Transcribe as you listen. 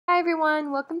Hi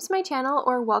everyone, welcome to my channel,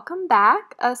 or welcome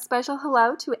back. A special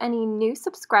hello to any new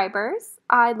subscribers.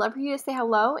 I'd love for you to say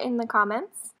hello in the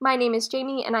comments. My name is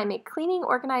Jamie and I make cleaning,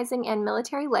 organizing, and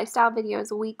military lifestyle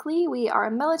videos weekly. We are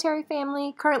a military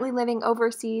family currently living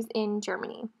overseas in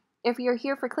Germany. If you're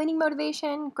here for cleaning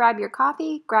motivation, grab your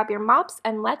coffee, grab your mops,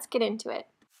 and let's get into it.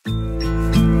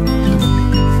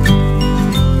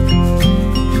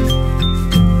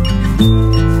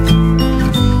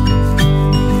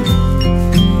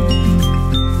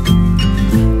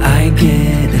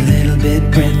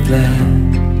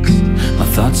 My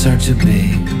thoughts are too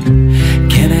big.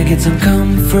 Can I get some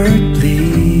comfort,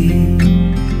 please?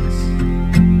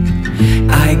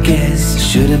 I guess I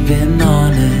should have been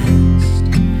honest.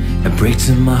 It breaks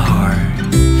in my heart.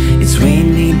 It's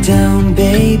weighing me down,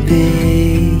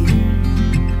 baby.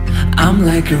 I'm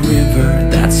like a river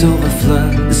that's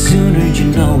overflowed. The sooner you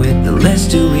know it, the less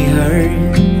do we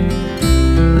hurt.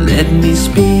 Let me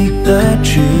speak the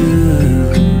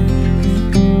truth.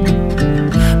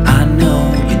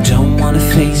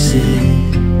 Face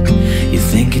it, you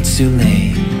think it's too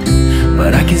late,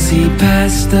 but I can see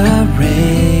past the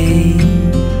rain.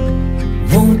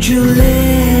 Won't you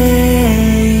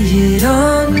lay it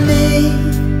on me?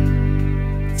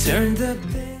 Turn the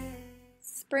page.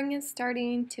 Spring is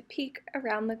starting to peek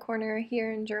around the corner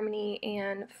here in Germany,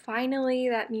 and finally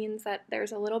that means that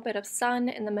there's a little bit of sun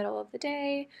in the middle of the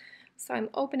day. So I'm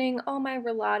opening all my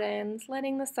Rolladens,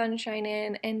 letting the sun shine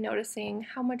in, and noticing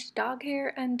how much dog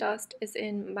hair and dust is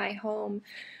in my home.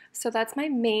 So that's my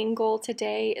main goal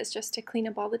today, is just to clean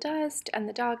up all the dust and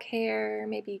the dog hair,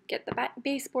 maybe get the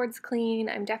baseboards clean.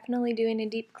 I'm definitely doing a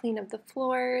deep clean of the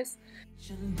floors.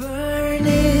 Burn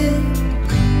it.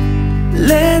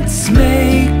 Let's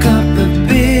make up a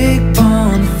big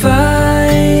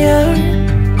bonfire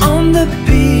on the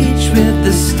beach with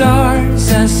the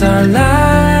stars as our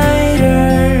light.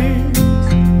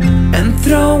 And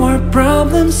throw our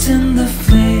problems in the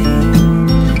flame.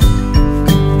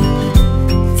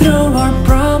 Throw our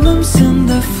problems in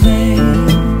the flame.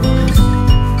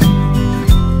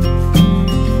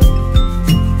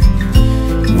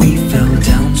 We fell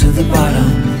down to the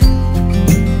bottom,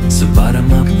 so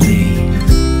bottom up please.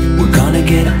 We're gonna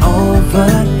get over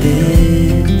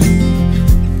this.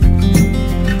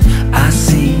 I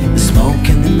see the smoke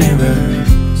in the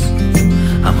mirrors.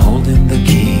 I'm holding the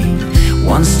key,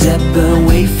 one step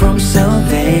away from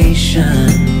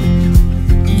salvation.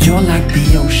 You're like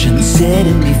the ocean,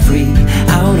 setting me free.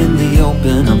 Out in the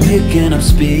open, I'm picking up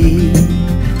speed.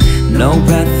 No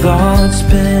bad thoughts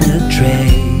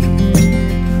penetrate.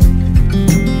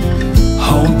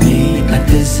 Hold me like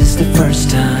this is the first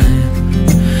time.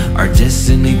 Our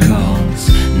destiny calls,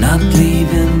 not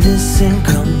leaving this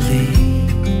incomplete.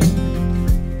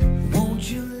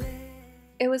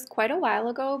 It was quite a while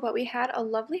ago, but we had a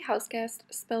lovely house guest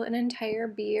spill an entire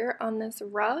beer on this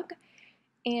rug,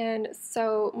 and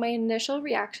so my initial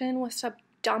reaction was to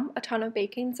dump a ton of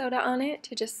baking soda on it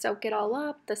to just soak it all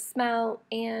up, the smell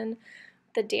and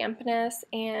the dampness.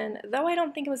 And though I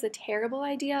don't think it was a terrible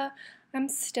idea, I'm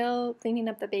still cleaning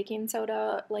up the baking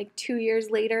soda like 2 years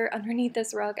later underneath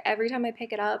this rug. Every time I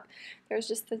pick it up, there's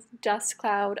just this dust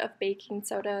cloud of baking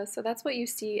soda. So that's what you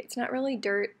see. It's not really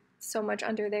dirt so much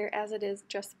under there as it is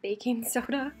just baking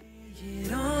soda.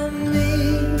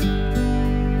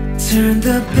 Turn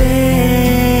the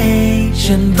page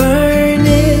and burn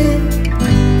it.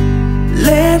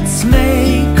 Let's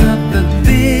make up a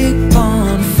big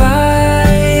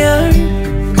bonfire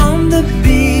on the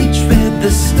beach with the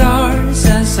stars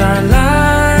as our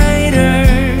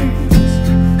lighters,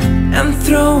 and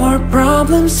throw our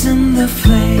problems in the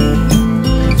flame.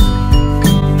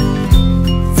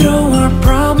 Throw our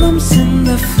problems in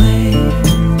the flame.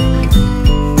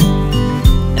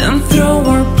 And throw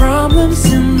our problems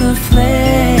in the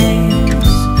flames.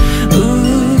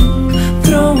 Ooh,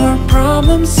 throw our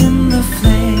problems in the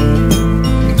flames.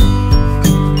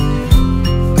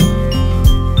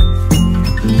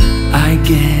 I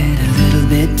get a little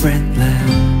bit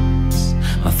breathless.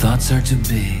 My thoughts are too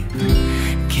big.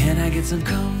 Can I get some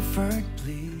comfort,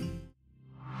 please?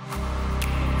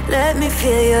 Let me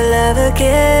feel your love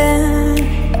again.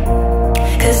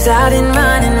 'Cause I've been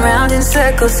running round in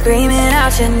circles, screaming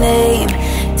out your name.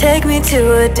 Take me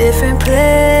to a different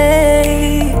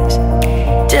place,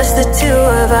 just the two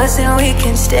of us, and we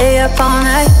can stay up all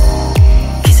night,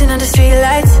 kissing under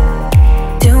streetlights,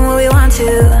 doing what we want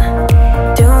to,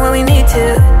 doing what we need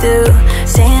to do,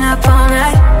 staying up all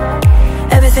night.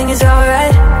 Everything is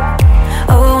alright.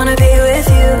 Oh, I wanna be with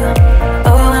you.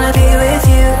 Oh, I wanna be with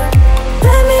you.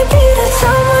 Let me be that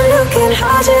someone who can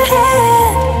hold your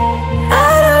hand. I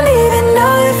don't even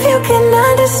know if you can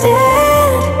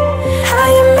understand.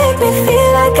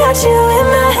 got you in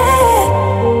my head.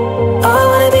 Oh, I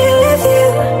wanna be with you.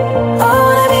 Oh, I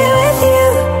wanna be with you.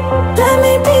 Let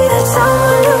me be that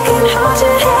someone who can hold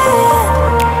your hand.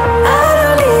 I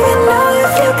don't even know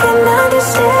if you can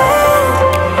understand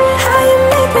how you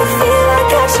make me feel. I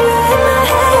got you in my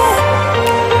head.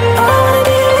 Oh, I wanna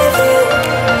be with you.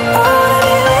 Oh, I wanna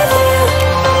be with you.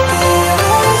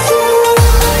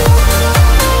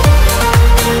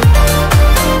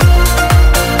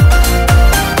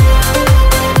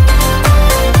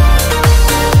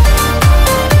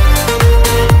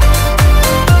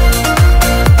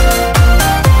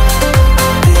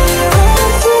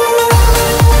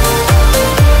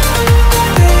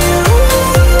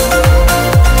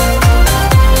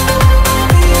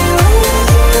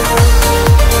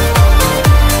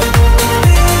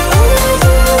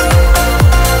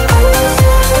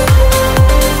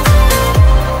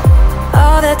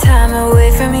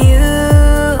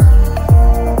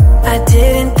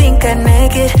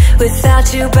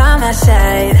 Without you by my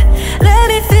side, let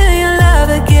me feel your love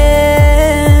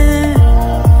again.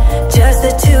 Just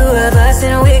the two of us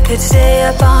and we could stay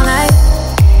up all night,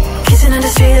 kissing under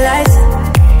streetlights,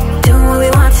 doing what we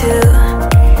want to,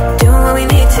 doing what we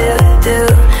need to do,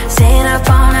 staying up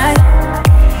all night,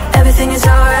 everything is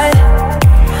alright.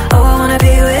 Oh, I wanna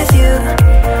be with you.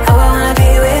 Oh, I wanna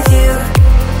be with you.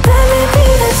 Let me be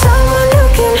that someone who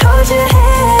can hold your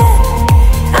hand.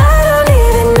 I don't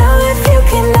even know if you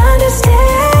can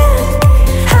understand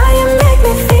how you make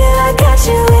me feel. I got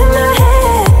you in my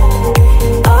head.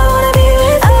 Oh, I wanna be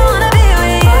with you. I wanna be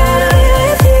with you. I wanna be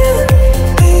with you.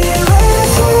 Be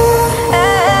with you.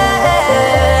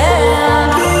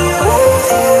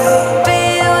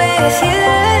 Be with you.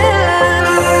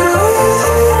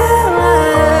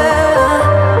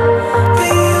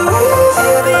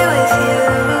 Be with you.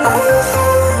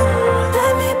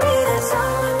 Let me be that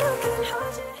someone who can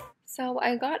hold your hand. So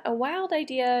I got a wild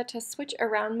idea to switch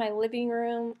around my living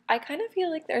room. I kind of feel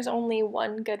like there's only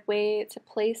one good way to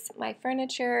place my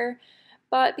furniture,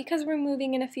 but because we're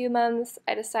moving in a few months,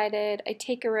 I decided I'd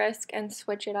take a risk and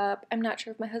switch it up. I'm not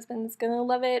sure if my husband's gonna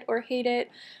love it or hate it,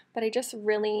 but I just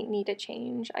really need a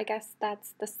change. I guess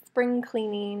that's the spring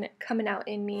cleaning coming out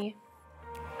in me.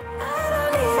 I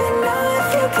don't even know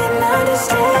if you can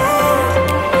understand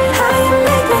how you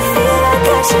make me feel. I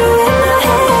got you in my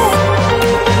head.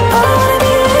 I wanna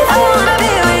be with you. I wanna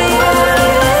be with you. I wanna be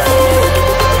with you.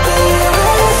 Be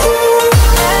with you.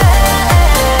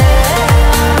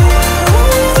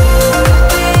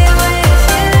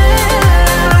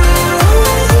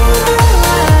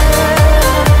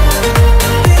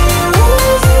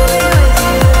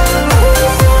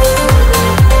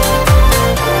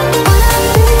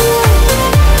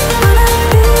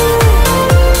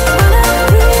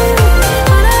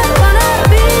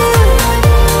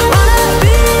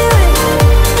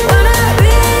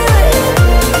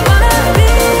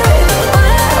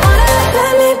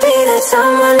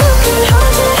 Someone who can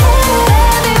hold your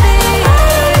hand. I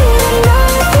don't even know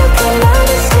if you can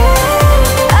understand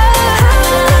how you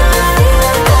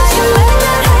make me feel. I got you in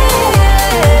my head. I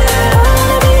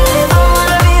wanna be with you. I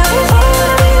wanna be with you. I wanna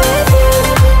be with you.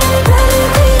 Let me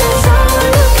be that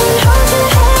someone who can hold your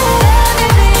hand. I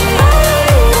don't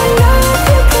even know if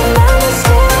you can understand how you make me feel.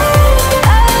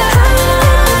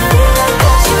 I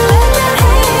got you in my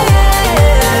head.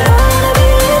 I wanna be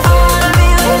with you. I wanna be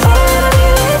with you. I wanna be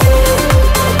with you.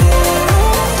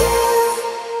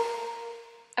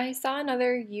 I saw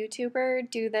another YouTuber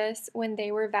do this when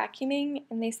they were vacuuming,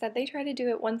 and they said they try to do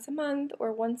it once a month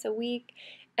or once a week,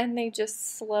 and they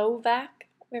just slow vac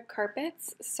their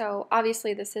carpets. So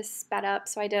obviously this is sped up,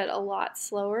 so I did it a lot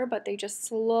slower, but they just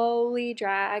slowly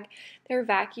drag their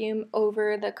vacuum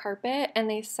over the carpet, and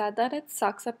they said that it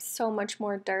sucks up so much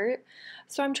more dirt.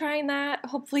 So I'm trying that,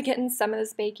 hopefully getting some of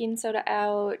this baking soda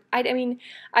out. I mean,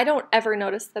 I don't ever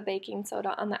notice the baking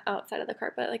soda on the outside of the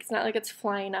carpet. Like, it's not like it's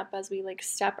flying up as we like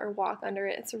step or walk under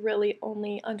it. It's really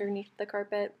only underneath the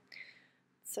carpet.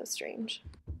 It's so strange.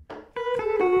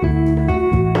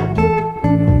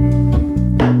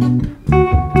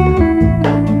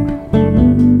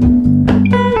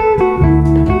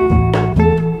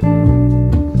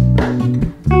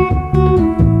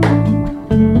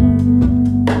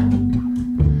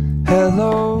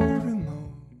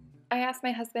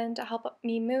 My husband to help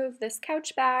me move this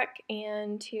couch back,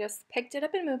 and he just picked it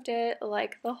up and moved it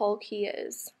like the Hulk he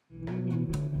is.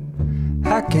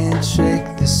 I can't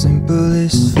shake the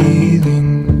simplest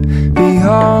feeling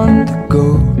beyond the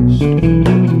ghost.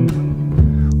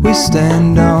 We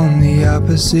stand on the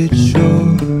opposite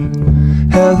shore.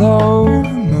 Hello,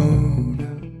 remote.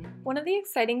 One of the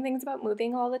exciting things about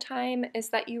moving all the time is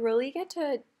that you really get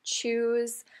to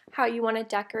choose how you want to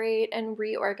decorate and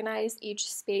reorganize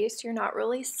each space. You're not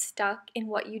really stuck in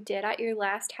what you did at your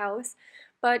last house,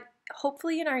 but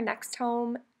hopefully in our next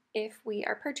home, if we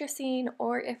are purchasing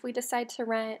or if we decide to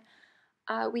rent,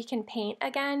 we can paint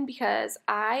again, because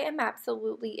I am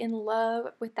absolutely in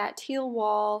love with that teal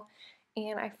wall,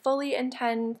 and I fully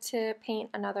intend to paint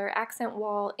another accent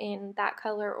wall in that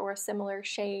color or a similar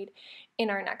shade in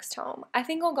our next home. I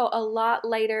think I'll go a lot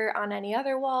lighter on any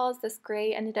other walls. This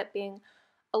gray ended up being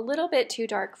a little bit too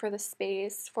dark for the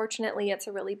space. Fortunately, it's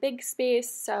a really big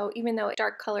space, so even though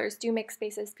dark colors do make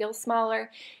spaces feel smaller,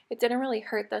 it didn't really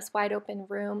hurt this wide open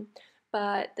room.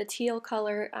 But the teal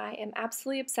color I am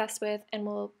absolutely obsessed with, and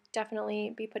will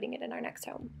definitely be putting it in our next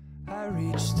home. I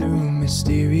reach through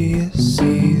mysterious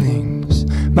ceilings,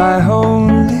 my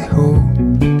only hope.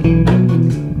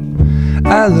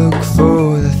 I look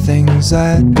for the things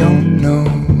I don't know.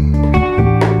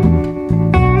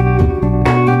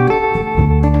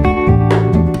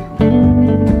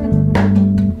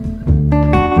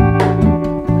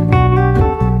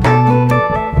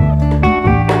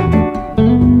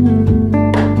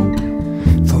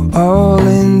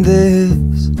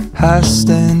 I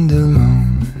stand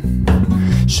alone.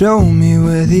 Show me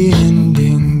where the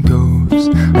ending goes.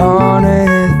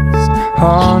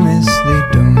 Honestly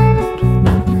don't.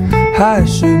 I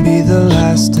should be the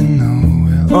last to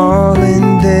know. We're all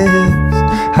in this.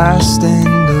 I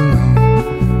stand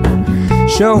alone.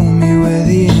 Show me where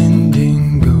the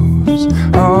ending goes.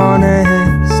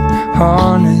 Honestly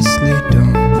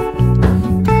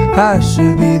don't. I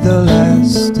should be the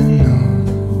last to know.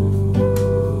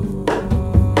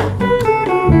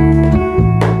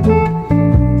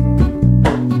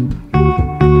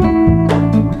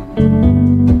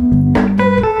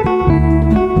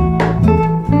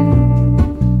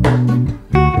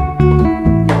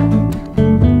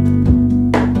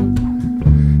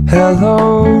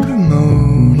 Hello,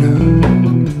 Ramona.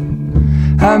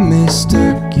 I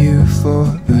mistook you for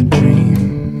a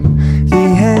dream. The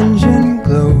engine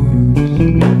glows,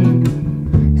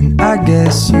 and I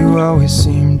guess you always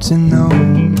seem to know.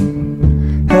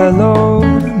 Hello,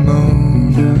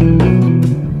 Ramona.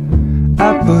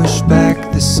 I push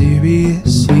back the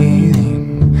serious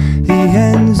feeling. The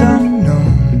end's unknown.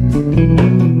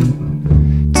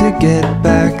 To get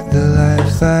back the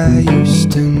life I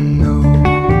used to know.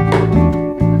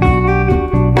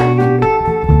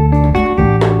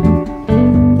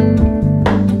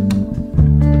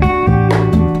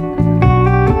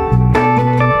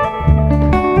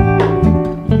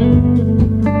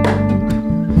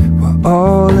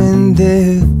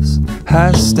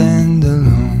 I stand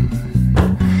alone.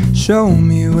 Show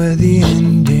me where the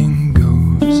ending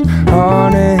goes.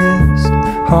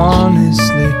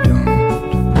 Honestly don't.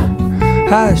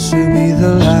 I should be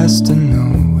the last to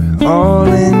know. We're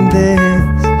all in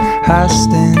this. I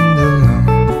stand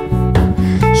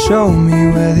alone. Show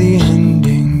me where the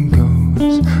ending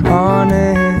goes.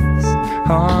 Honestly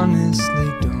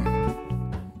don't.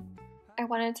 I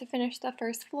wanted to finish the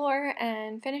first floor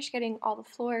and finish getting all the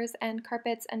floors and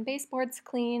carpets and baseboards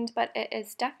cleaned, but it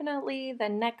is definitely the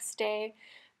next day,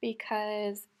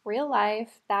 because real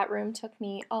life, that room took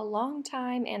me a long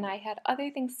time and I had other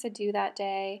things to do that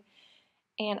day,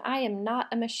 and I am not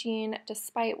a machine,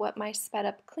 despite what my sped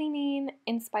up cleaning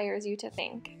inspires you to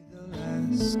think.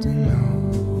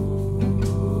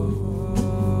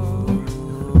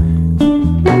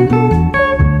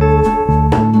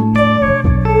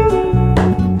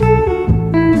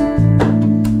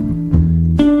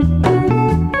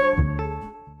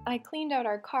 I cleaned out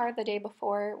our car the day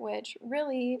before, which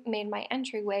really made my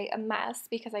entryway a mess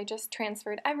because I just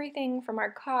transferred everything from our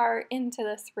car into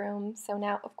this room. So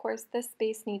now, of course, this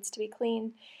space needs to be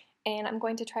cleaned, and I'm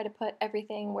going to try to put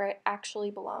everything where it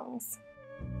actually belongs.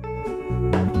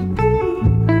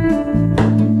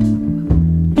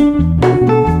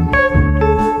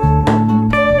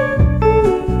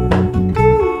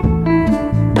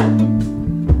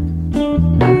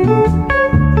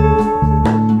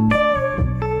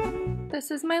 This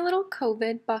is my little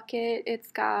COVID bucket.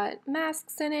 It's got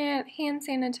masks in it, hand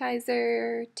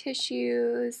sanitizer,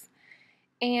 tissues,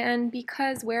 and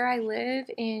because where I live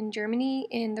in Germany,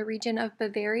 in the region of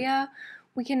Bavaria,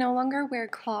 we can no longer wear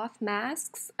cloth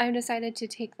masks, I've decided to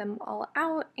take them all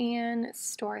out and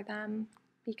store them,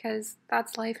 because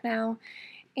that's life now.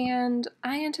 And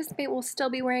I anticipate we'll still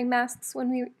be wearing masks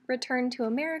when we return to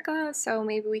America, so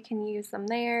maybe we can use them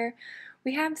there.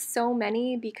 We have so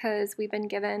many because we've been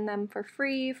given them for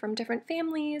free from different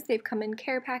families. They've come in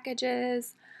care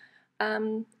packages.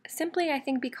 Simply, I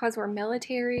think because we're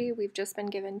military, we've just been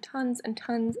given tons and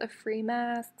tons of free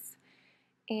masks,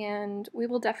 and we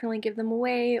will definitely give them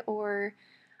away, or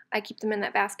I keep them in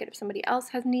that basket if somebody else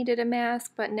has needed a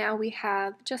mask. But now we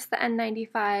have just the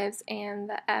N95s and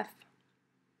the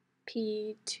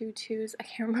FP22s, I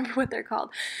can't remember what they're called,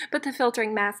 but the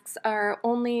filtering masks are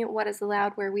only what is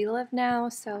allowed where we live now,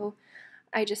 so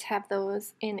I just have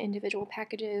those in individual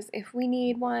packages if we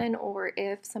need one, or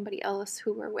if somebody else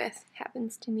who we're with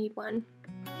happens to need one.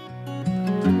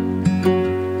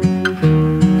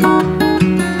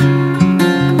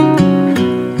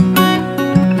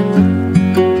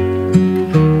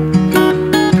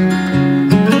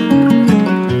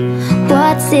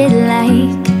 What's it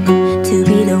like to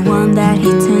be the one that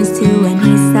he turns to when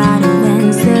he's out of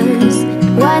answers?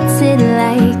 What's it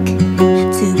like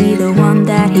to be the one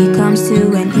that he comes to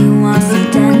when he wants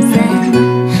to dance? And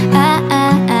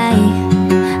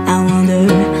I wonder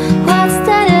what's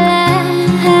that like?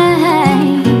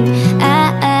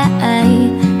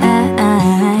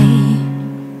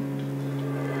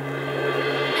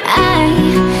 I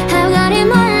have got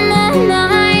him on my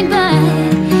mind, but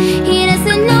he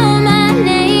doesn't know my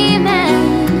name,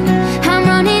 and I'm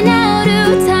running out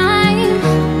of time.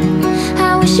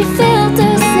 I wish you felt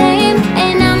the same,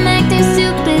 and I'm acting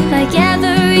stupid like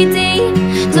every day.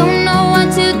 Don't know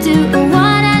what to do or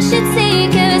what I should say,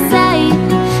 'cause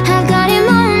I've got him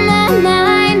on my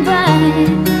mind, but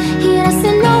he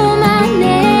doesn't know my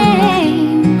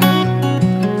name.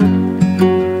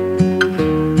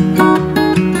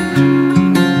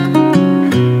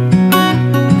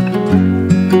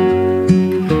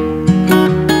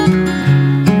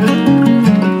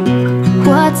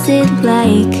 What's it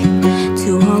like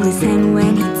to hold his hand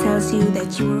when he tells you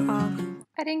that you were all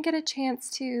I didn't get a chance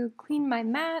to clean my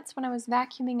mats when I was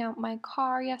vacuuming out my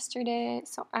car yesterday,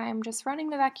 so I'm just running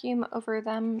the vacuum over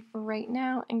them right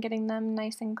now and getting them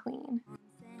nice and clean.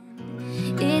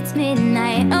 It's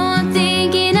midnight, oh, I'm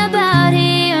thinking about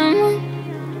him.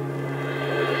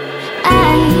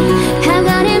 I have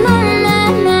got him on my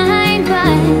mind,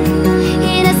 but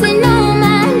he doesn't know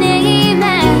my name,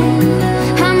 and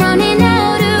I'm running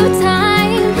out of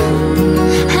time.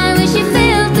 I wish you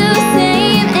felt the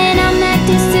same, and I'm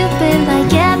acting stupid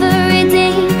like every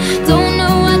day. Don't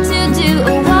know what to do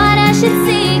or what I should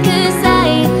say, 'cause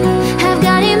I have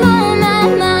got him on my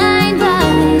mind, but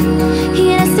he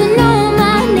doesn't know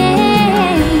my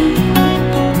name.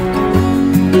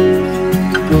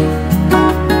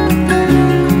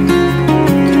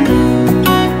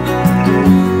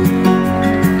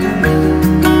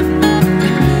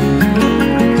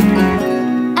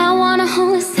 I wanna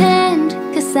hold his hand,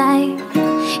 'cause I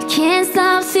can't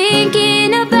stop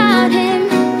thinking about him.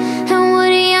 And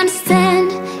would he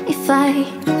understand if I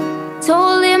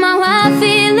told him how I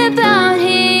feel about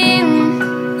him?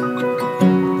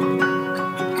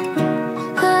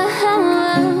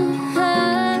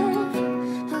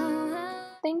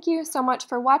 Thank you so much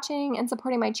for watching and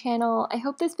supporting my channel. I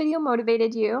hope this video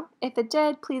motivated you. If it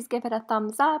did, please give it a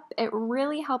thumbs up. It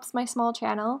really helps my small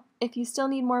channel. If you still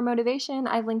need more motivation,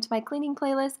 I've linked my cleaning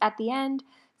playlist at the end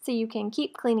so you can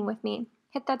keep cleaning with me.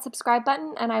 Hit that subscribe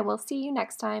button and I will see you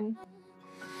next time.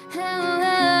 I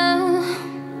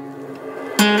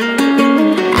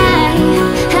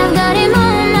have got him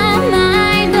on my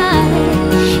mind, but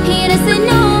he doesn't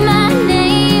know my